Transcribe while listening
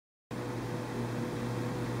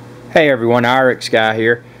Hey everyone, Irix Guy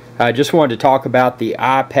here. I just wanted to talk about the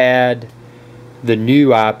iPad, the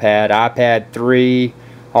new iPad, iPad 3,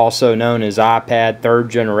 also known as iPad 3rd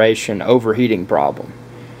generation overheating problem.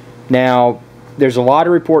 Now, there's a lot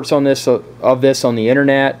of reports on this on the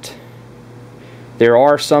internet. There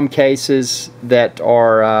are some cases that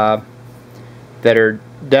are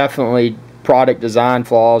definitely product design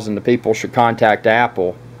flaws, and the people should contact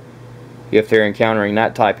Apple if they're encountering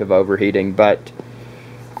that type of overheating. But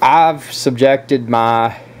I've subjected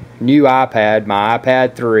my new iPad, my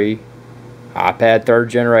iPad 3, iPad 3rd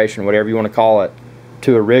generation, whatever you want to call it,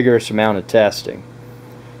 to a rigorous amount of testing.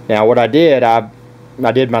 Now what I did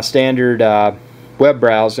my standard web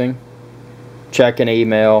browsing, checking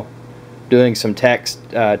email, doing some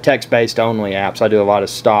text-based only apps. I do a lot of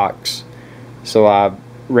stocks, so I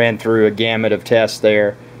ran through a gamut of tests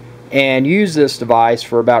there and used this device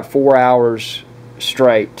for about 4 hours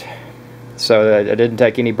straight. So I didn't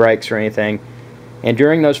take any breaks or anything. And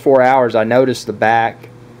during those 4 hours, I noticed the back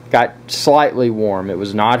got slightly warm. It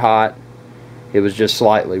was not hot. It was just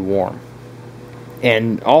slightly warm.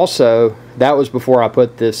 And also, that was before I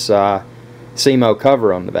put this CMO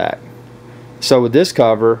cover on the back. So with this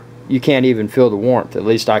cover, you can't even feel the warmth. At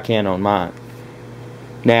least I can on mine.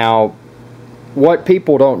 Now, what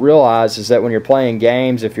people don't realize is that when you're playing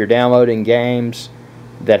games, if you're downloading games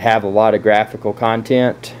that have a lot of graphical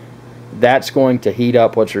content, that's going to heat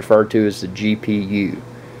up what's referred to as the GPU.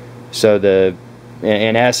 So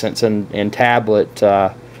in essence, in tablet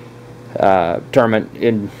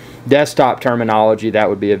in desktop terminology, that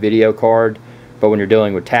would be a video card. But when you're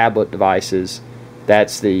dealing with tablet devices,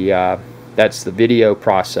 that's the video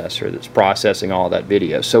processor that's processing all that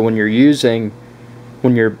video. So when you're using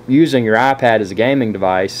your iPad as a gaming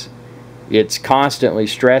device, it's constantly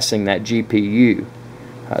stressing that GPU.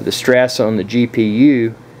 The stress on the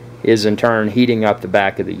GPU is in turn heating up the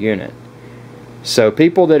back of the unit. So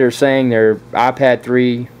people that are saying their iPad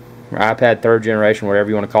 3 or iPad 3rd generation, whatever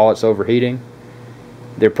you want to call it, is overheating,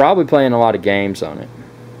 they're probably playing a lot of games on it.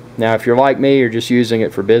 Now if you're like me, you're just using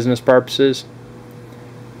it for business purposes,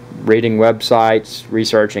 reading websites,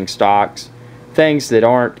 researching stocks, things that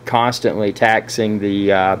aren't constantly taxing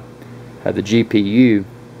the GPU,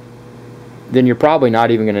 then you're probably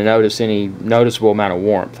not even going to notice any noticeable amount of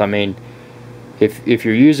warmth. I mean, if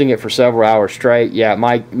you're using it for several hours straight, yeah,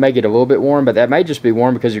 it may get a little bit warm, but that may just be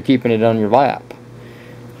warm because you're keeping it on your lap.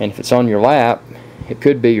 And if it's on your lap, it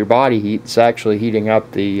could be your body heat that's actually heating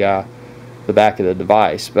up the back of the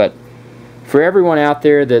device. But for everyone out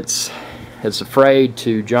there that's afraid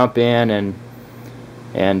to jump in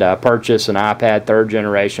and purchase an iPad 3rd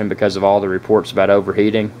generation because of all the reports about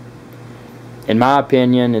overheating, in my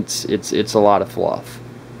opinion, it's a lot of fluff.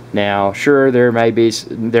 Now, sure, there may be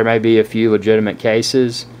a few legitimate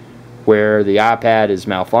cases where the iPad is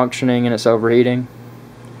malfunctioning and it's overheating.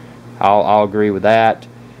 I'll agree with that.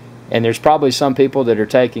 And there's probably some people that are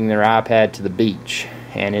taking their iPad to the beach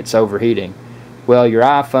and it's overheating. Well, your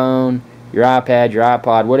iPhone, your iPad, your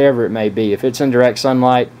iPod, whatever it may be, if it's in direct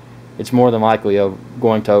sunlight, it's more than likely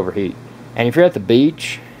going to overheat. And if you're at the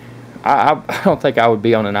beach, I don't think I would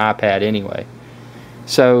be on an iPad anyway.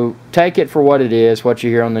 So take it for what it is, what you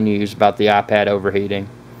hear on the news about the iPad overheating.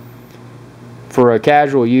 For a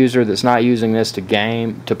casual user that's not using this to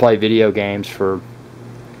play video games for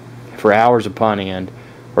hours upon end,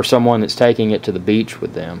 or someone that's taking it to the beach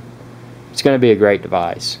with them, it's going to be a great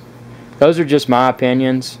device. Those are just my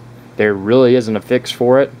opinions. There really isn't a fix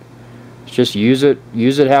for it. Just use it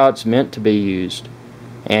how it's meant to be used.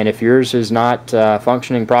 And if yours is not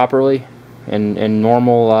functioning properly in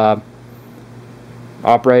normal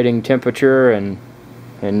operating temperature and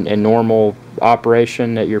normal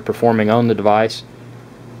operation that you're performing on the device,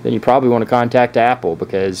 then you probably want to contact Apple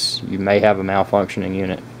because you may have a malfunctioning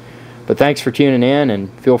unit. But thanks for tuning in,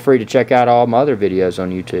 and feel free to check out all my other videos on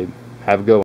YouTube. Have a good one.